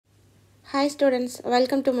Hi students,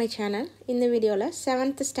 welcome to my channel. In the video la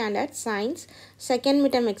 7th standard science second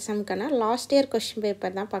midterm exam kana last year question paper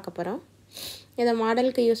தான் பார்க்க போறோம். இத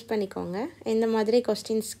மாடலுக்கு use பண்ணிக்கோங்க. இந்த மாதிரி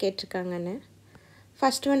questions கேட்டிருக்காங்கன்னு.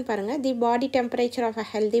 First one பாருங்க. The body temperature of a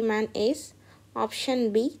healthy man is option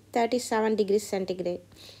B 37 degrees centigrade.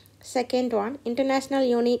 Second one, international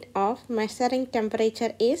unit of measuring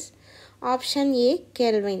temperature is option A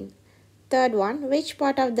Kelvin. Third one, which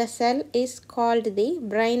part of the cell is called the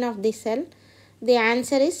brain of the cell? The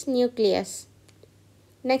answer is nucleus.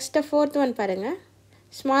 Next, fourth one paranga.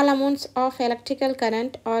 Small amounts of electrical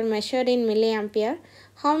current are measured in milliampere.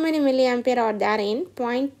 How many milliampere are there in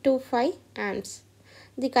 0.25 amps?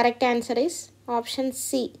 The correct answer is option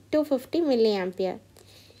C, 250 milliampere.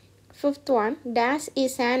 Fifth one, dash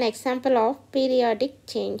is an example of periodic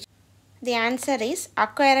change. The answer is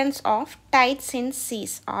occurrence of tides in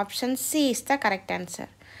seas. Option C is the correct answer.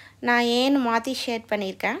 நான் ஏன்னு மாற்றி shade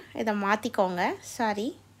பண்ணியிருக்கேன், இதை மாற்றிக்கோங்க. Sorry.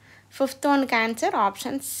 Fifth ஒனுக்கு answer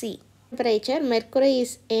option C. Temperature mercury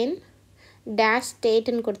is in dash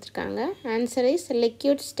ஸ்டேட்னு கொடுத்துருக்காங்க. Answer is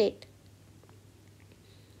liquid state.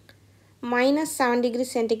 -7 degree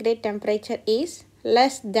centigrade temperature is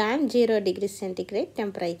less than 0 degree centigrade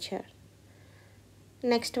temperature.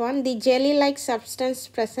 Next one, the jelly-like substance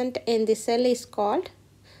present in the cell is called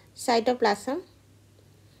cytoplasm.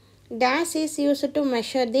 Dash is used to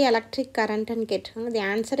measure the electric current and get. The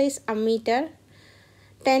answer is ammeter.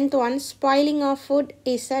 10th one, spoiling of food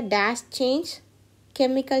is a dash change,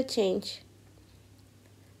 chemical change.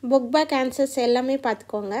 Book back answers ellame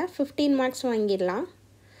paathukonga. 15 marks vaangidலாம்.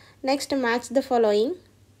 Next, match the following.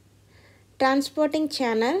 Transporting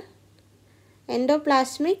channel,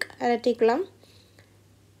 endoplasmic reticulum,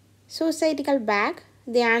 suicidal bag.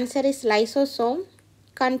 The answer is lysosome.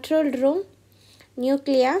 Control room,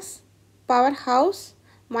 nucleus, powerhouse,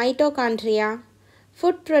 mitochondria.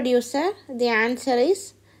 Food producer. The answer is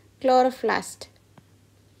chloroplast.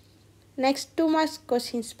 Next 2 marks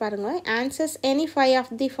questions parunga. Answers any 5 of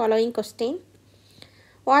the following question.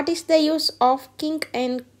 What is the use of kink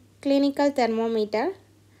in clinical thermometer?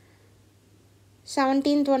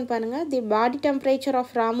 17th one parunga. The body temperature of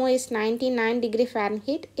Ramu is 99 degree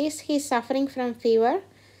Fahrenheit. Is he suffering from fever?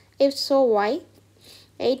 If so, why?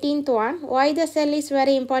 18th one, why the cell is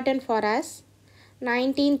very important for us?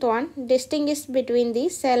 19th one, distinguish between the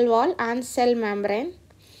cell wall and cell membrane.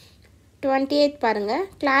 28th parunga,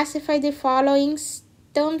 classify the following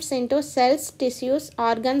terms into cells, tissues,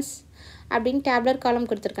 organs அப்படின்னு tabular column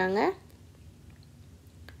கொடுத்துருக்காங்க.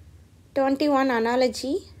 21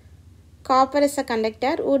 analogy, copper is a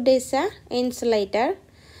conductor, wood is a insulator.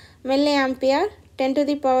 Milliampere 10 to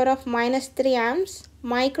the power of -3 amps.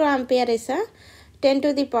 Microampere is a 10 to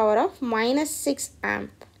the power of -6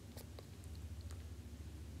 amp.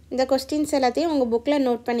 இந்த questions எல்லாத்தையும் உங்கள் புக்கில்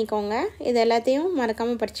note பண்ணிக்கோங்க. இது எல்லாத்தையும்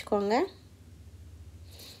மறக்காமல் படிச்சுக்கோங்க.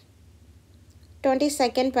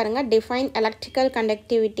 22nd பாருங்கள், define electrical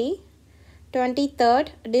conductivity. 23rd,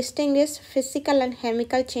 distinguish physical and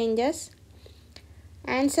chemical changes.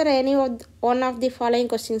 Answer any one of the following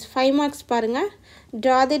questions. 5 marks பாருங்கள்.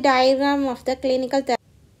 Draw the diagram of the clinical therapy.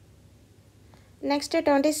 Next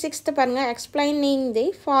 26th பாருங்க, explaining the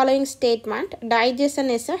following statement. Digestion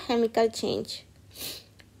is a chemical change.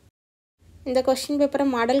 இந்த question பேப்பரை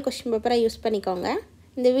model question பேப்பரை use பண்ணிக்கோங்க.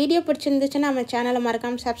 இந்த video பிடிச்சிருந்துச்சுன்னா நம்ம சேனலை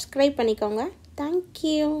மறக்காமல் சப்ஸ்கிரைப் பண்ணிக்கோங்க.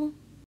 தேங்க்யூ.